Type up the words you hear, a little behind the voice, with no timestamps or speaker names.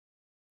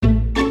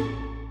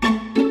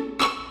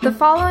The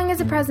following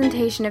is a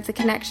presentation of the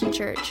Connection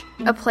Church,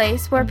 a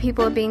place where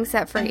people are being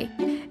set free.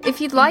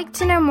 If you'd like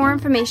to know more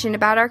information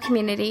about our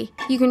community,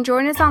 you can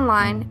join us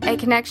online at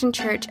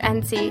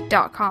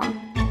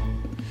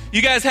connectionchurchnc.com.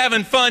 You guys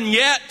having fun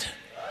yet?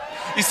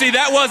 You see,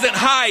 that wasn't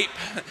hype.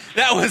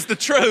 That was the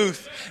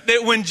truth.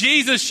 That when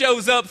Jesus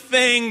shows up,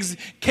 things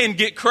can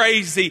get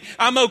crazy.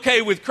 I'm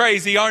okay with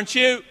crazy, aren't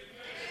you?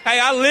 Hey,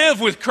 I live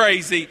with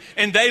crazy,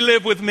 and they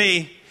live with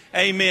me.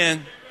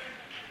 Amen.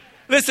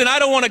 Listen, I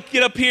don't want to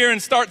get up here and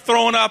start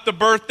throwing out the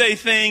birthday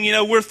thing. You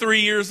know, we're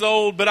 3 years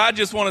old, but I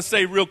just want to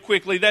say real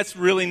quickly, that's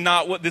really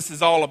not what this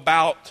is all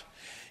about.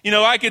 You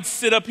know, I could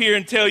sit up here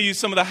and tell you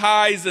some of the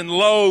highs and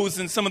lows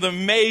and some of the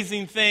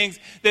amazing things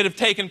that have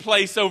taken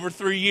place over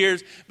 3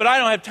 years, but I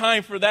don't have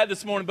time for that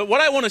this morning. But what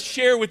I want to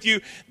share with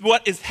you,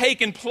 what has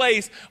taken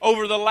place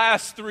over the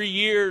last 3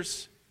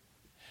 years,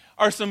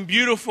 are some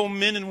beautiful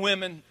men and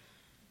women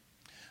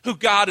who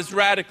God has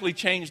radically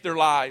changed their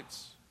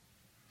lives.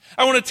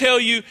 I want to tell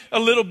you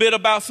a little bit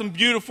about some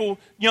beautiful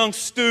young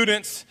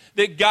students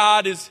that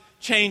God is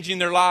changing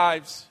their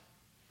lives.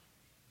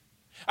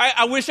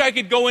 I wish I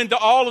could go into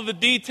all of the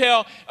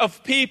detail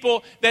of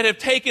people that have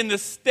taken the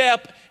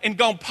step and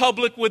gone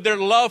public with their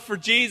love for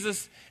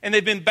Jesus, and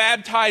they've been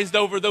baptized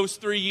over those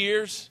 3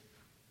 years.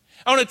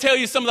 I want to tell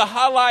you some of the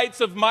highlights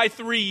of my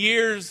 3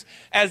 years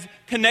as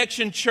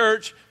Connection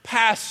Church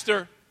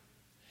pastor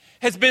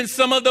has been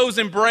some of those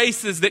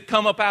embraces that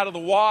come up out of the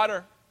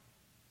water.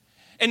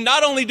 And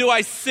not only do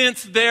I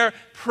sense their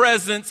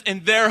presence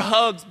and their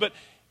hugs, but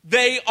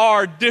they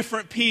are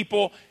different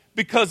people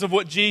because of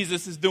what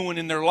Jesus is doing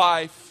in their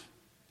life.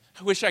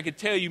 I wish I could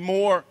tell you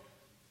more.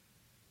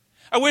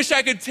 I wish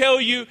I could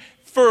tell you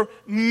for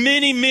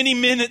many, many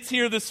minutes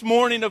here this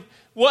morning of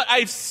what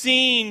I've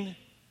seen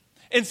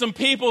in some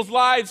people's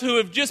lives who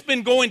have just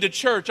been going to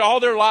church all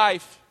their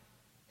life.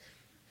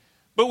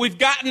 But we've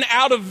gotten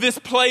out of this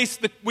place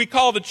that we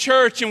call the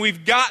church, and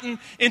we've gotten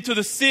into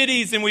the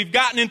cities, and we've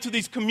gotten into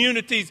these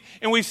communities,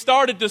 and we've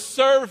started to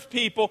serve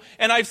people.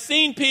 And I've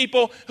seen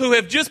people who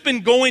have just been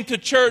going to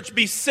church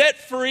be set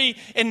free,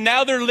 and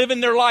now they're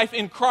living their life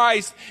in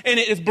Christ, and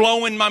it is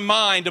blowing my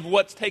mind of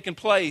what's taken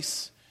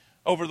place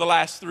over the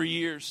last 3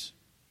 years.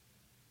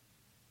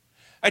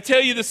 I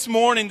tell you this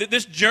morning that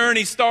this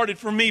journey started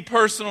for me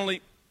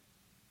personally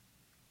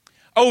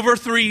over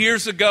 3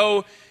 years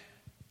ago.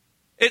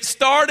 It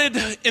started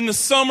in the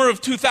summer of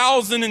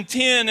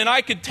 2010, and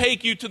I could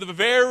take you to the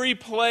very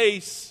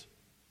place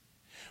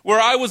where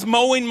I was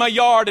mowing my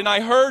yard, and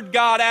I heard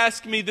God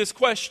ask me this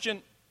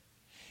question.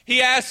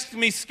 He asked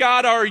me,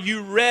 "Scott, are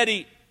you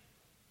ready?"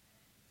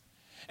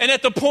 And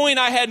at the point,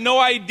 I had no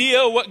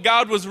idea what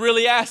God was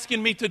really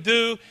asking me to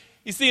do.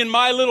 You see, in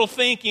my little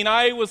thinking,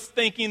 I was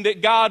thinking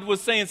that God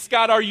was saying,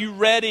 "Scott, are you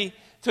ready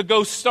to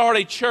go start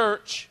a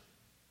church?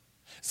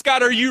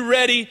 Scott, are you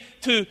ready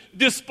to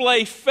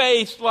display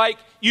faith like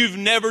you've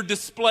never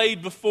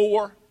displayed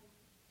before?"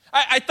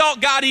 I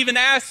thought God even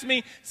asked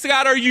me,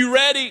 "Scott, are you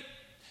ready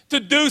to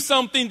do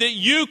something that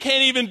you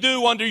can't even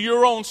do under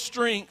your own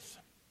strength?"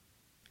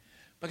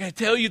 But I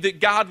tell you that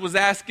God was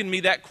asking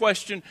me that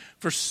question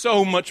for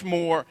so much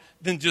more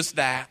than just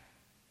that.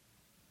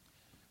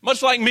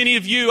 Much like many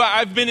of you,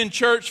 I've been in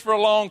church for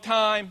a long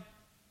time,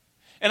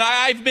 and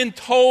I've been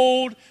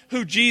told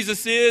who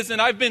Jesus is, and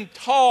I've been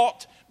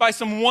taught by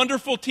some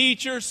wonderful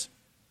teachers.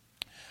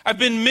 I've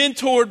been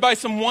mentored by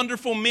some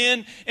wonderful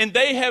men, and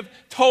they have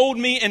told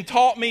me and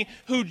taught me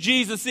who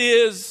Jesus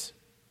is.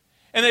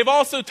 And they've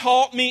also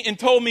taught me and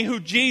told me who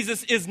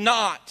Jesus is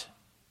not.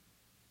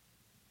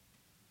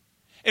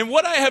 And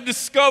what I have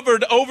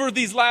discovered over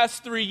these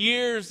last 3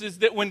 years is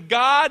that when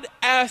God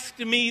asked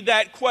me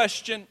that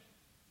question,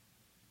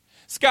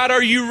 "Scott,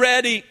 are you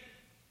ready?"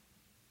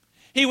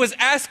 He was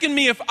asking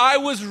me if I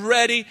was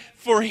ready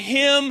for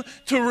Him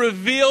to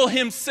reveal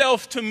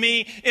Himself to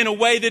me in a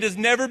way that has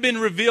never been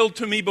revealed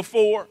to me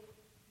before.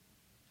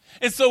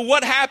 And so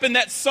what happened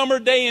that summer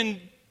day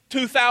in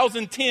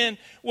 2010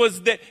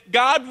 was that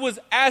God was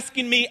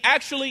asking me,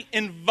 actually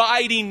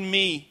inviting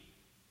me.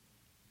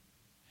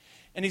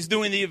 And He's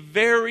doing the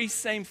very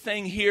same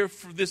thing here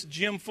for this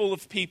gym full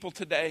of people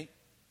today.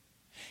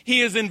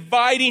 He is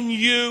inviting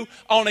you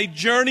on a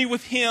journey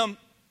with Him,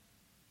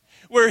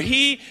 where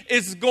He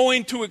is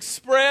going to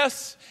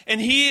express and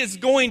He is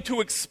going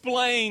to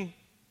explain.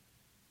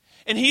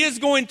 And He is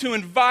going to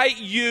invite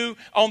you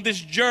on this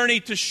journey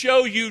to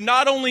show you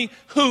not only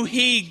who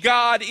He,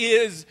 God,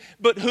 is,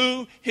 but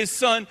who His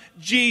Son,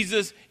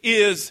 Jesus,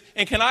 is.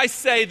 And can I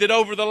say that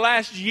over the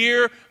last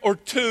year or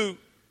two,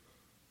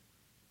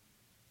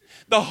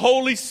 the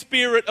Holy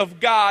Spirit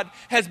of God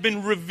has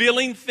been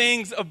revealing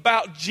things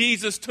about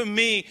Jesus to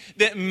me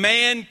that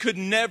man could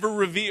never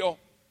reveal.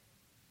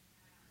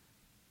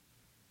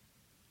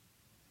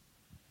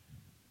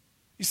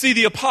 You see,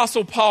 the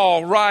Apostle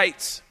Paul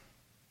writes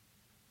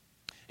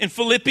in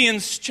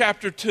Philippians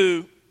chapter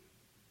 2,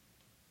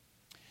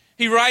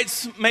 he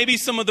writes maybe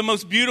some of the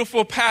most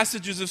beautiful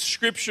passages of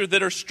Scripture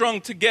that are strung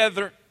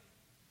together.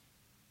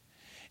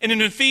 And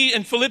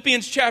in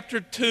Philippians chapter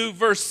 2,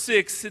 verse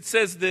 6, it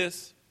says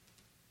this.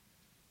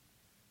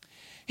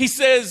 He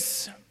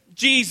says,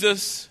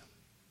 Jesus,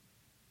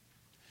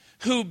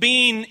 who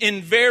being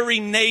in very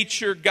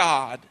nature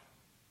God.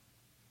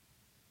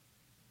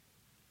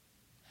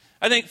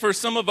 I think for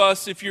some of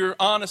us, if you're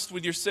honest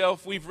with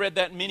yourself, we've read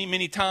that many,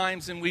 many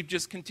times and we've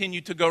just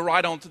continued to go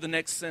right on to the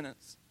next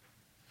sentence.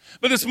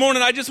 But this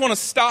morning, I just want to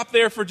stop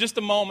there for just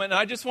a moment. And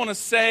I just want to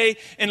say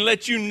and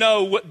let you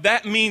know what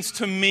that means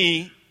to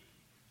me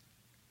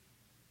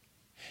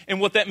and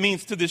what that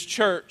means to this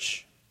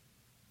church.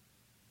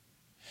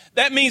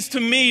 That means to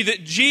me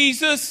that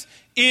Jesus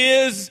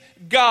is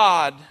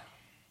God.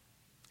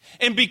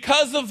 And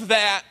because of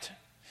that,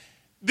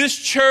 this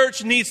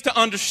church needs to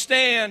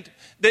understand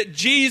that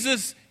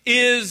Jesus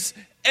is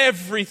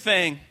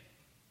everything.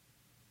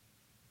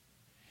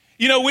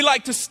 You know, we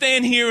like to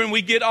stand here and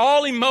we get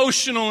all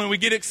emotional and we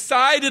get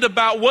excited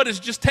about what has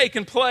just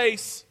taken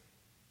place.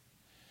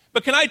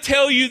 But can I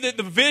tell you that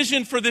the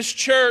vision for this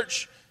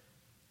church,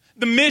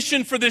 the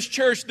mission for this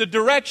church, the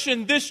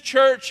direction this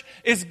church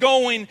is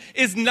going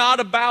is not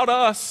about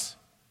us.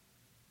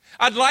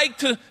 I'd like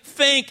to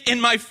think in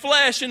my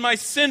flesh, in my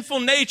sinful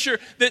nature,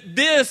 that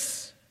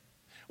this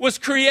was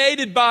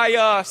created by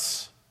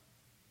us.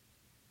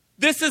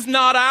 This is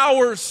not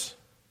ours.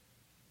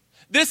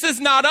 This is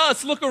not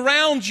us. Look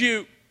around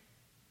you.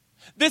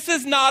 This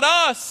is not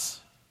us.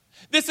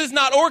 This is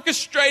not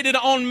orchestrated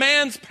on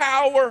man's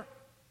power.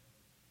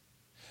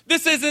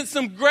 This isn't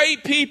some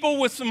great people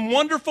with some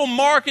wonderful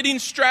marketing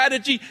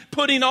strategy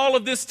putting all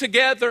of this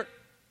together.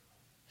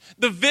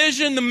 The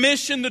vision, the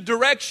mission, the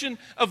direction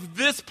of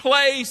this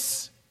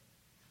place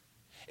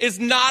is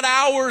not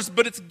ours,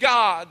 but it's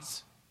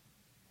God's.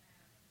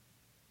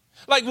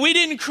 Like, we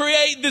didn't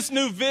create this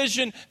new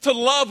vision to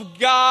love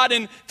God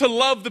and to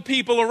love the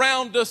people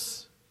around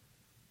us.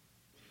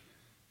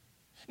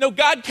 No,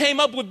 God came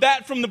up with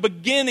that from the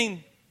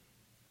beginning.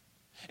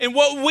 And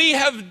what we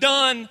have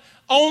done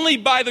only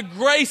by the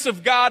grace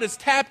of God is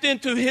tapped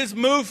into His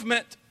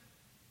movement,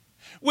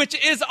 which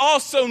is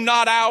also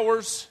not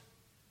ours.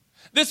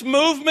 This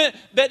movement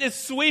that is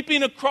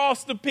sweeping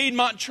across the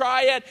Piedmont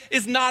Triad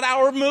is not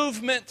our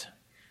movement.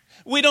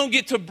 We don't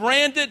get to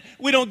brand it.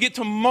 We don't get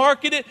to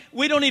market it.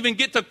 We don't even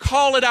get to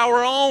call it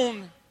our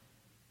own.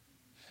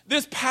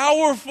 This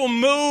powerful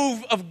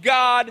move of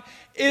God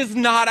is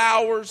not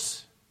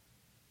ours.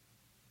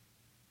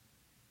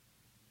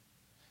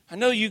 I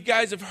know you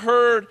guys have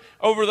heard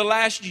over the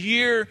last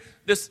year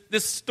this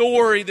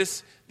story,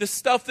 this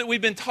stuff that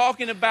we've been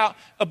talking about,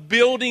 a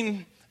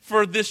building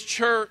for this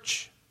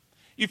church.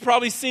 You've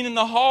probably seen in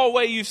the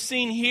hallway, you've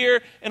seen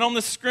here, and on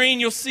the screen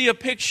you'll see a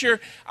picture.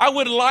 I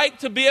would like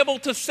to be able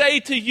to say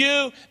to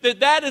you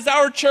that that is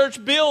our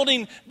church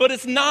building, but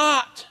it's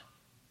not.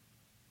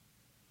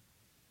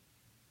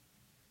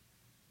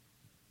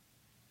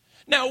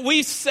 Now,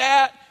 we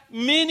sat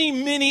many,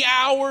 many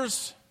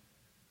hours,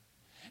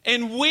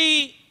 and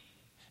we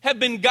have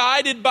been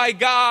guided by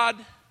God.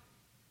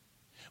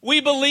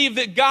 We believe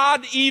that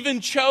God even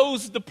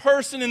chose the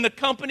person in the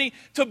company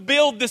to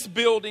build this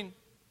building.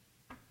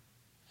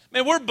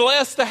 Man, we're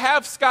blessed to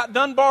have Scott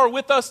Dunbar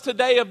with us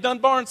today of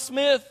Dunbar and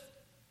Smith.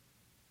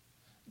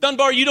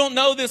 Dunbar, you don't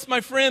know this, my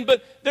friend,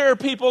 but there are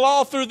people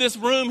all through this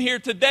room here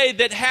today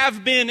that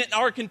have been and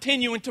are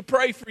continuing to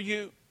pray for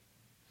you.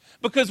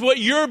 Because what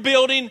you're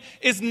building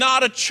is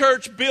not a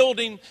church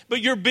building,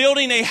 but you're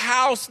building a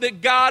house that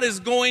God is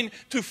going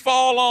to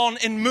fall on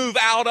and move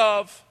out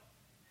of.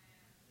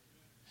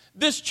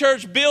 This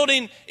church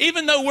building,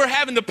 even though we're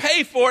having to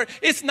pay for it,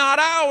 it's not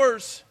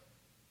ours.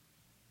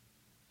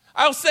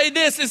 I'll say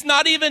this, it's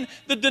not even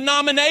the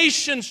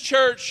denomination's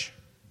church.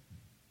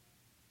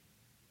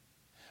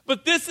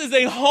 But this is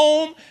a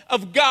home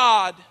of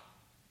God.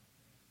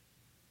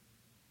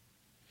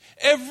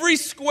 Every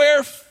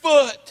square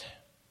foot,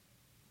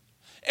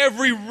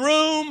 every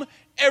room,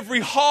 every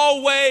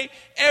hallway,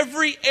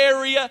 every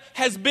area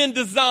has been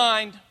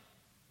designed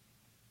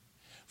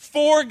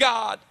for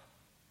God.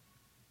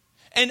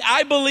 And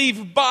I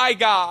believe by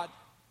God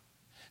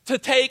to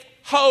take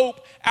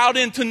hope out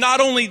into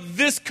not only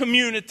this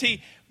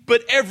community,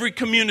 but every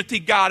community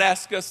God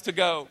asks us to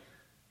go.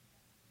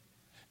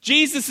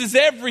 Jesus is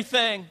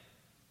everything.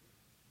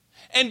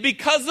 And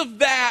because of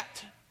that,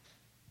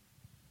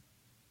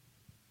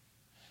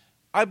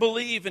 I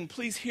believe, and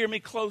please hear me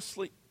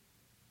closely,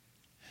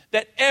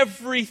 that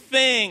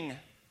everything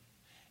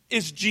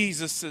is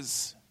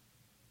Jesus's.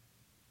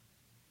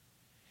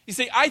 You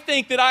see, I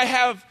think that I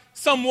have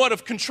somewhat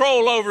of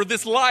control over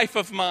this life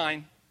of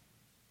mine.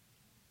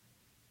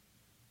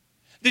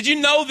 Did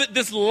you know that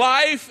this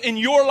life in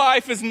your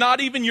life is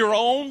not even your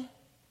own?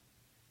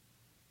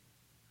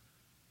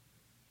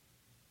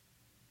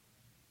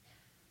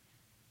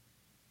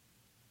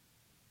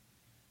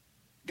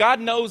 God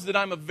knows that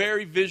I'm a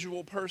very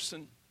visual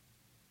person.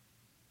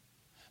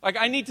 Like,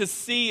 I need to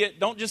see it.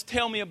 Don't just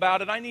tell me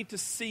about it. I need to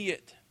see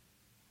it.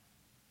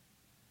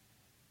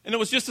 And it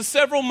was just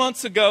several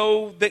months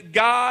ago that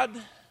God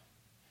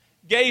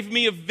gave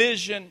me a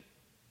vision.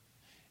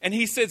 And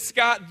He said,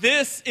 Scott,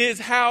 this is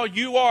how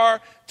you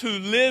are to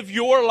live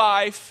your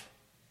life.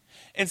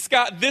 And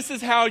Scott, this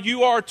is how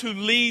you are to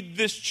lead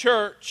this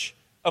church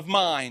of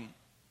mine.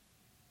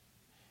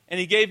 And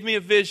he gave me a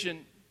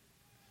vision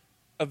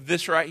of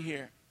this right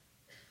here.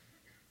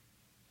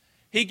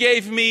 He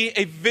gave me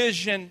a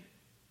vision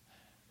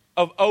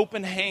of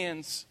open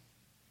hands.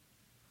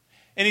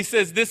 And he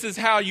says, this is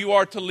how you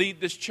are to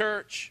lead this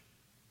church.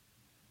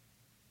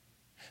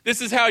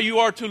 This is how you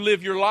are to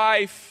live your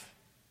life.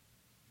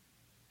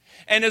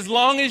 And as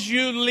long as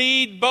you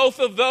lead both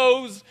of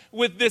those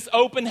with this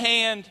open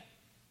hand,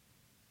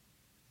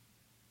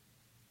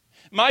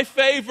 my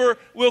favor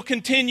will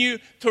continue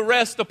to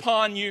rest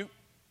upon you.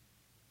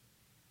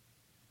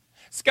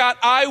 Scott,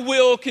 I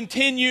will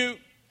continue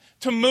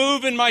to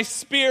move in my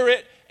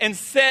spirit and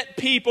set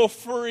people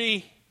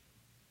free.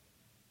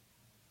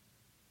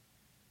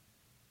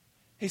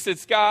 He said,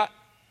 Scott,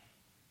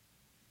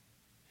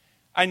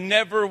 I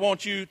never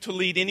want you to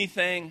lead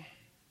anything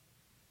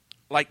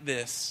like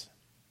this.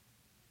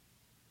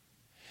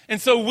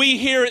 And so we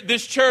here at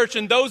this church,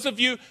 and those of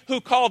you who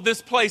call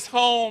this place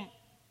home,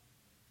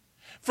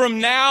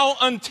 from now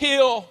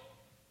until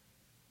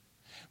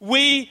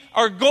we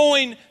are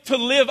going to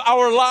live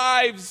our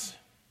lives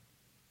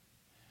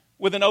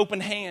with an open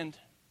hand.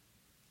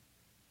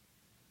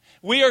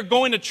 We are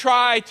going to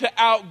try to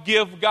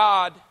outgive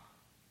God.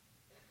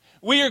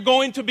 We are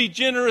going to be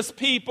generous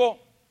people.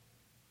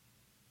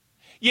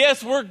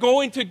 Yes, we're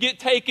going to get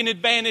taken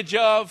advantage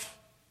of.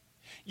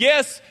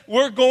 Yes,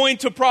 we're going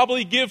to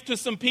probably give to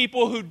some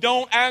people who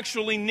don't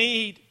actually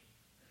need.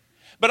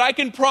 But I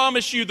can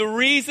promise you the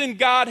reason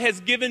God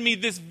has given me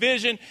this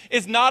vision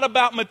is not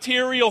about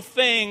material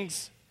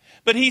things.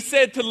 But He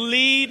said to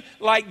lead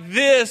like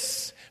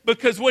this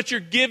because what you're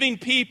giving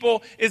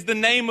people is the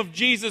name of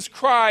Jesus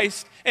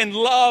Christ and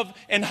love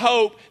and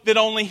hope that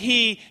only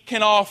He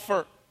can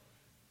offer.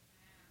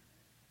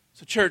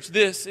 So church,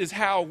 this is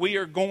how we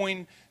are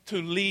going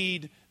to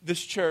lead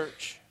this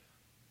church.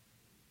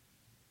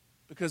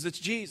 Because it's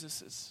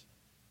Jesus's.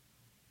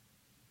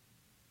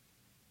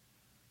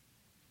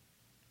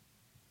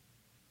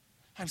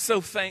 I'm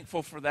so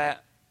thankful for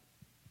that.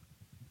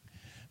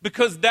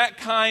 Because that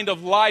kind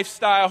of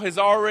lifestyle has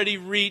already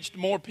reached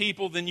more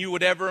people than you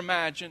would ever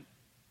imagine.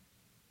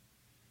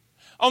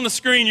 On the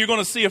screen, you're going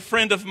to see a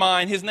friend of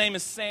mine. His name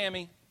is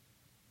Sammy.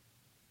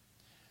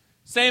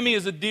 Sammy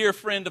is a dear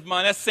friend of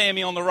mine. That's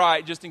Sammy on the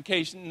right, just in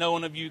case no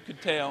one of you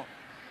could tell.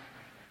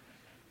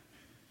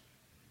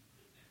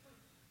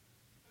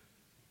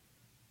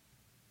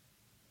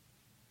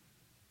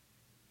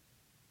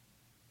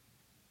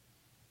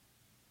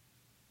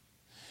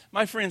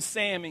 My friend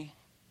Sammy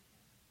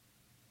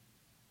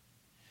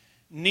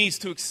needs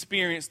to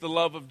experience the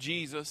love of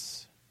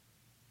Jesus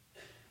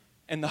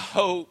and the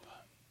hope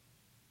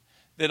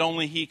that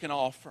only He can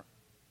offer.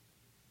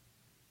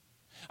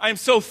 I am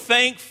so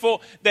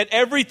thankful that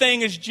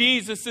everything is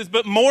Jesus's,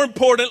 but more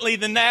importantly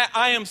than that,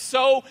 I am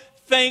so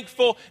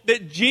thankful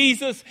that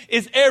Jesus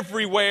is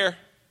everywhere.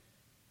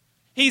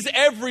 He's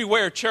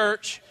everywhere,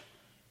 church.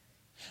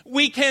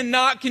 We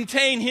cannot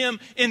contain Him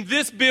in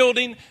this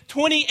building.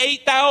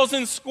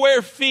 28,000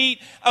 square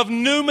feet of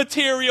new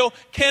material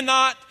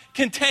cannot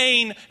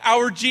contain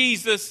our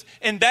Jesus.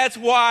 And that's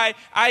why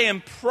I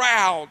am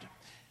proud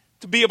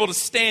to be able to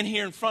stand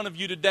here in front of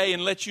you today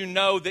and let you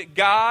know that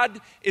God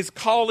is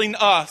calling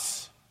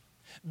us.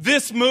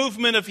 This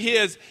movement of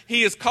His,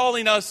 He is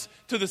calling us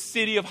to the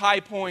city of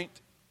High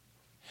Point.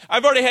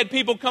 I've already had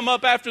people come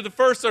up after the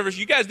first service.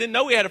 You guys didn't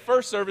know we had a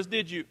first service,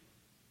 did you?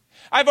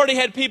 I've already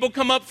had people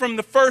come up from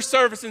the first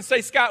service and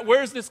say, Scott,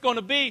 where's this going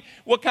to be?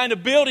 What kind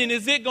of building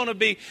is it going to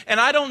be? And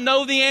I don't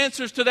know the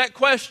answers to that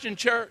question,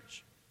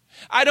 church.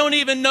 I don't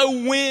even know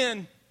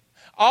when.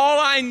 All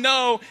I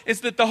know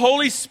is that the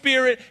Holy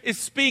Spirit is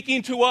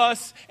speaking to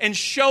us and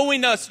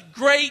showing us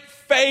great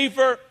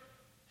favor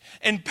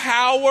and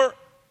power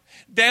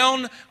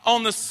down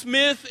on the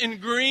Smith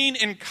and Green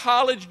and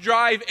College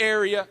Drive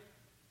area.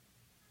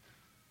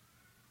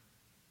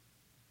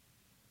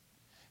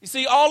 You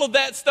see, all of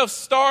that stuff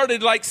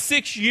started like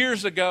 6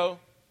 years ago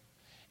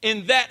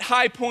in that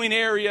High Point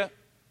area.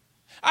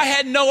 I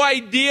had no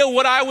idea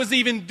what I was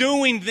even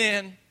doing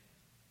then.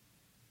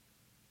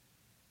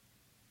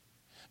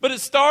 But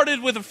it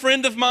started with a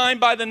friend of mine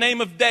by the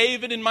name of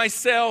David and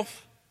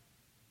myself.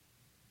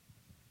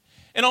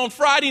 And on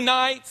Friday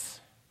nights,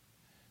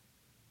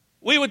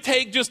 we would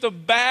take just a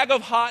bag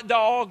of hot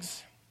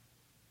dogs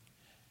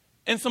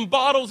and some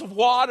bottles of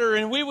water,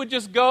 and we would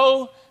just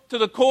go to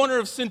the corner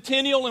of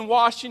Centennial and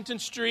Washington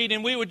Street,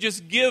 and we would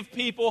just give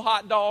people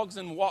hot dogs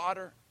and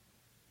water.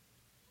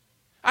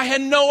 I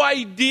had no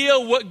idea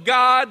what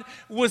God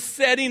was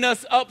setting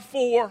us up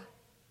for.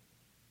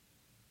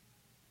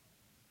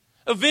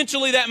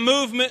 Eventually, that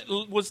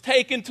movement was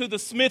taken to the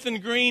Smith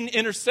and Green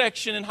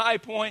intersection in High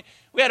Point.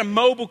 We had a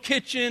mobile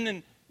kitchen,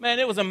 and man,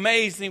 it was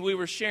amazing. We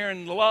were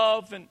sharing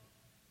love and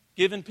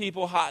giving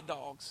people hot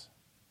dogs.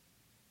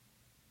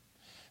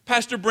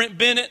 Pastor Brent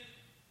Bennett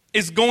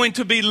is going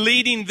to be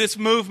leading this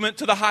movement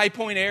to the High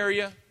Point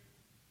area.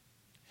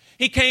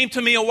 He came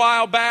to me a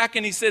while back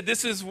and he said,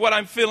 this is what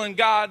I'm feeling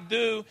God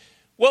do.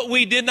 What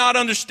we did not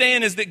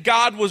understand is that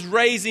God was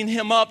raising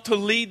him up to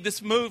lead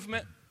this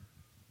movement.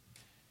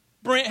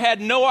 Brent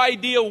had no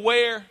idea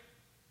where.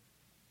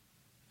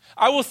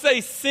 I will say,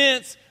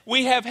 since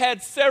we have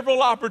had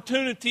several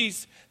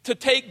opportunities to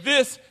take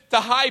this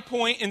to High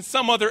Point in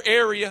some other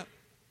area.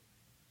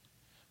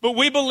 But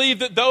we believe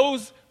that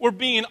those were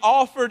being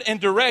offered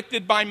and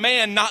directed by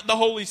man, not the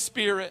Holy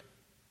Spirit.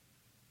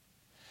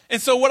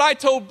 And so what I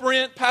told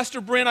Brent,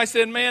 Pastor Brent, I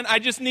said, man, I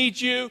just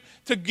need you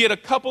to get a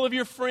couple of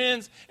your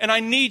friends, and I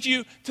need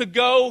you to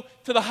go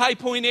to the High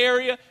Point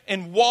area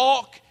and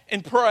walk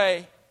and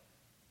pray.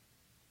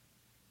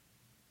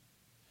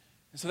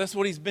 And so that's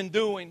what he's been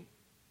doing.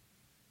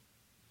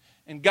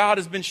 And God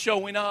has been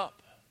showing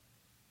up.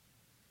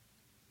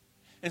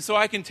 And so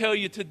I can tell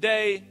you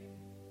today,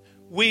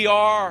 we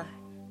are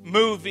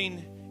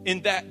moving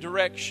in that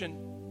direction.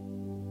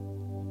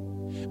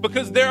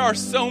 Because there are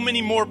so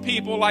many more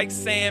people like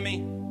Sammy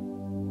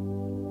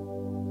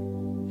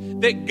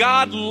that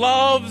God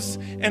loves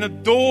and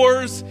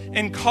adores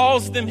and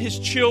calls them his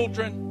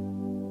children.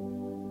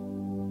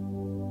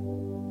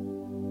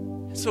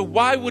 So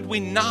why would we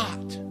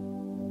not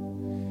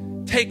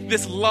take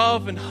this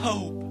love and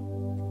hope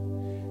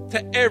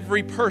to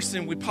every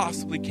person we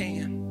possibly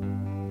can?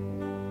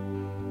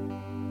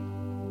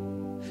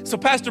 So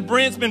Pastor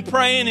Brent's been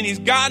praying and he's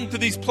gotten to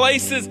these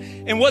places,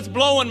 and what's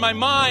blowing my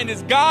mind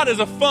is God is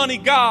a funny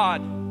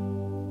God.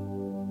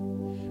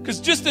 Because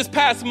just this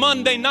past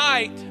Monday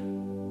night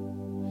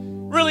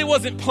really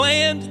wasn't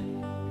planned,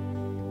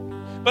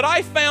 but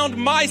I found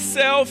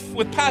myself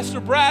with Pastor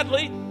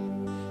Bradley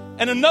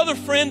and another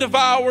friend of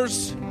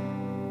ours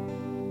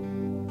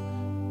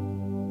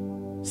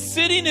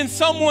sitting in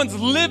someone's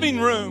living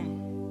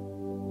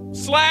room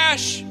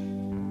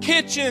 /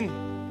 kitchen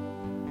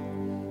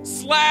 /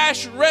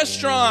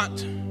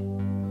 restaurant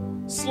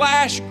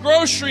 /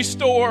 grocery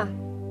store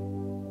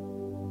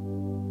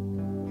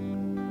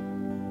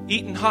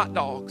eating hot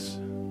dogs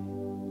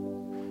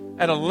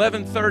at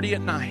 11:30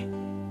 at night.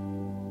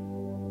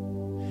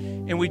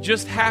 And we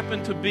just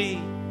happened to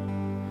be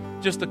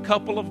just a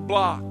couple of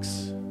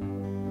blocks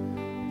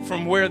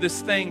from where this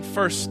thing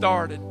first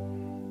started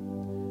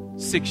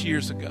 6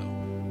 years ago.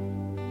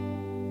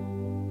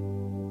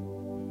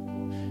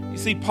 You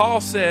see, Paul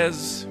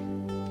says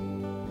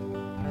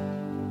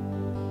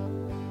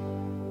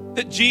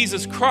that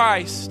Jesus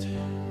Christ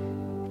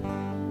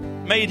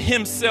made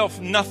himself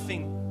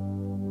nothing.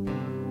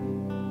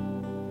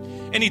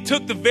 And he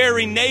took the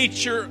very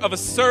nature of a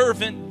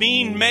servant,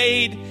 being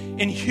made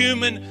in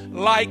human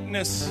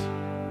likeness.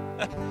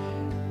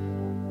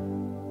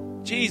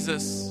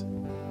 Jesus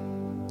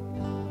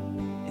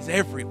is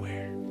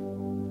everywhere.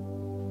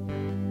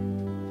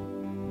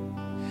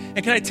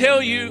 And can I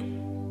tell you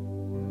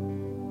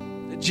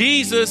that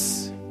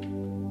Jesus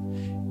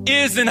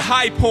is in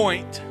High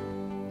Point?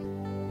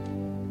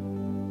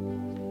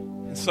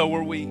 And so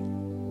are we.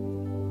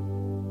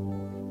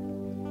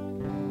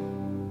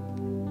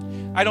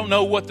 I don't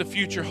know what the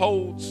future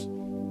holds.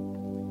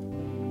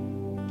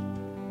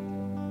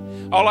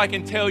 All I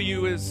can tell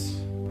you is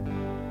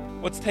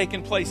what's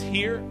taking place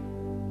here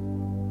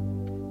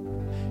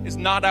is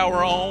not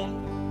our own.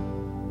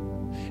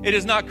 It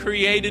is not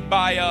created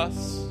by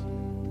us.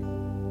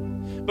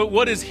 But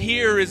what is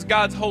here is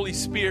God's Holy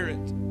Spirit.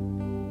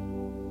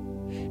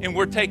 And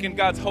we're taking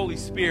God's Holy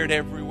Spirit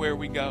everywhere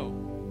we go.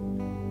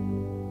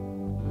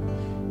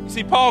 You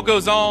see, Paul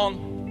goes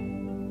on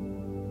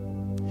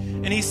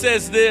and he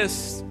says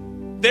this: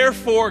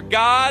 therefore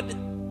God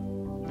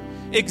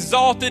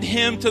exalted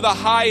him to the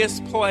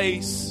highest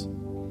place,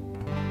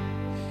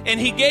 and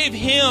he gave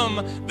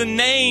him the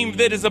name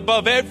that is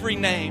above every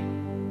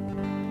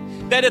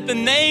name, that at the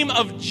name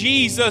of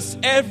Jesus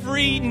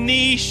every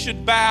knee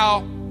should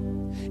bow,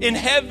 in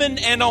heaven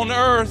and on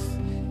earth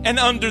and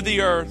under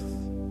the earth,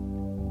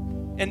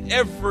 and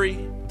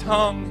every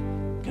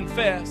tongue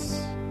confess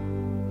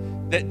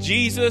that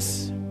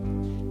Jesus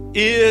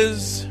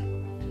is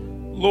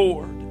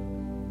Lord.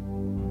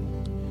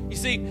 You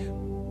see,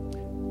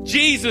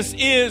 Jesus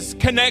is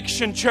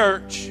Connection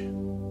Church.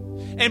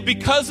 And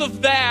because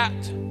of that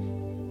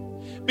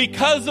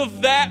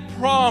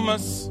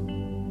promise,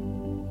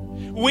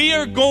 we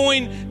are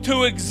going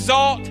to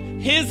exalt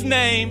his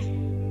name,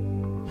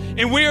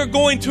 and we are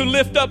going to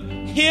lift up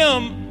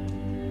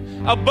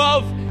him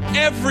above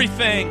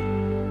everything.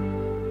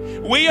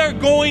 We are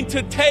going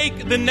to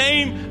take the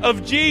name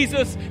of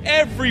Jesus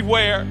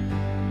everywhere.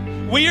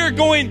 We are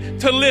going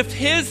to lift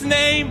his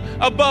name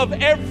above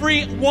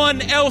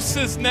everyone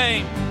else's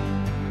name.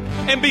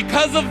 And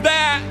because of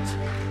that,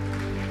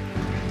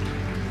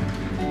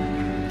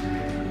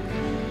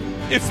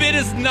 if it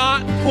is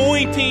not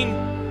pointing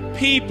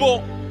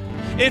people,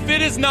 if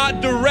it is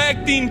not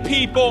directing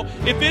people,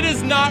 if it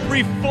is not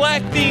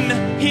reflecting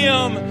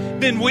him,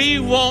 then we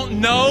want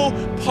no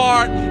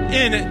part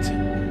in it.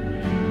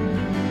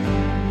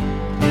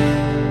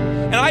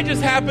 And I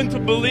just happen to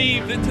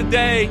believe that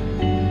today,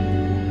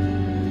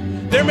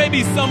 there may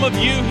be some of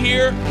you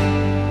here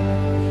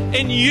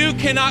and you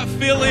cannot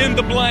fill in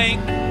the blank.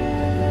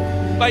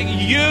 Like,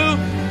 you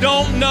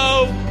don't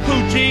know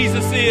who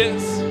Jesus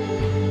is.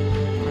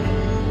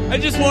 I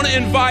just want to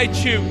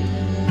invite you.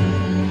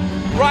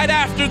 Right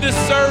after this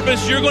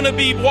service, you're going to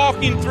be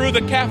walking through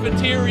the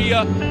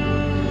cafeteria,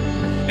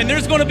 and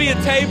there's going to be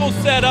a table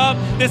set up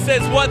that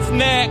says, "What's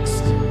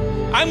next?"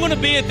 I'm going to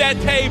be at that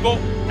table.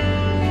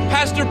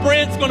 Pastor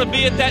Brent's going to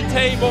be at that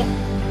table.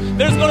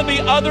 There's going to be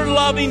other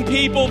loving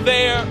people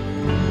there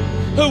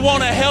who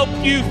want to help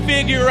you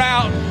figure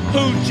out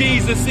who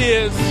Jesus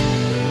is.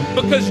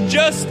 Because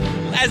just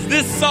as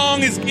this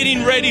song is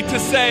getting ready to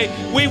say,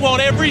 we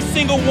want every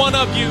single one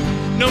of you,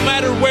 no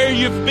matter where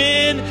you've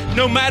been,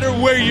 no matter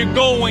where you're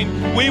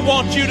going, we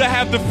want you to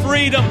have the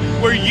freedom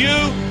where you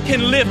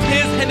can lift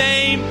His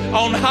name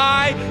on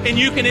high and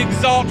you can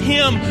exalt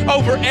Him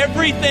over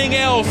everything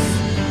else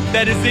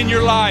that is in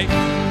your life.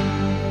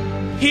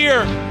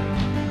 Here,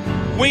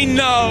 we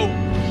know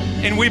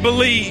and we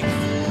believe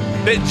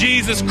that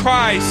Jesus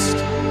Christ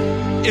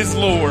is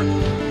Lord.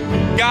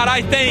 God,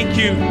 I thank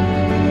you.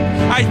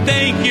 I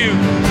thank you.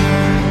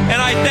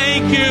 And I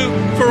thank you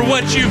for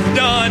what you've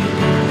done.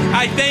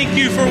 I thank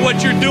you for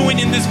what you're doing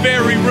in this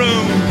very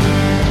room.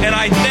 And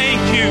I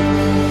thank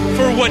you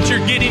for what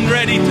you're getting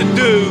ready to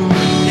do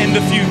in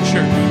the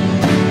future.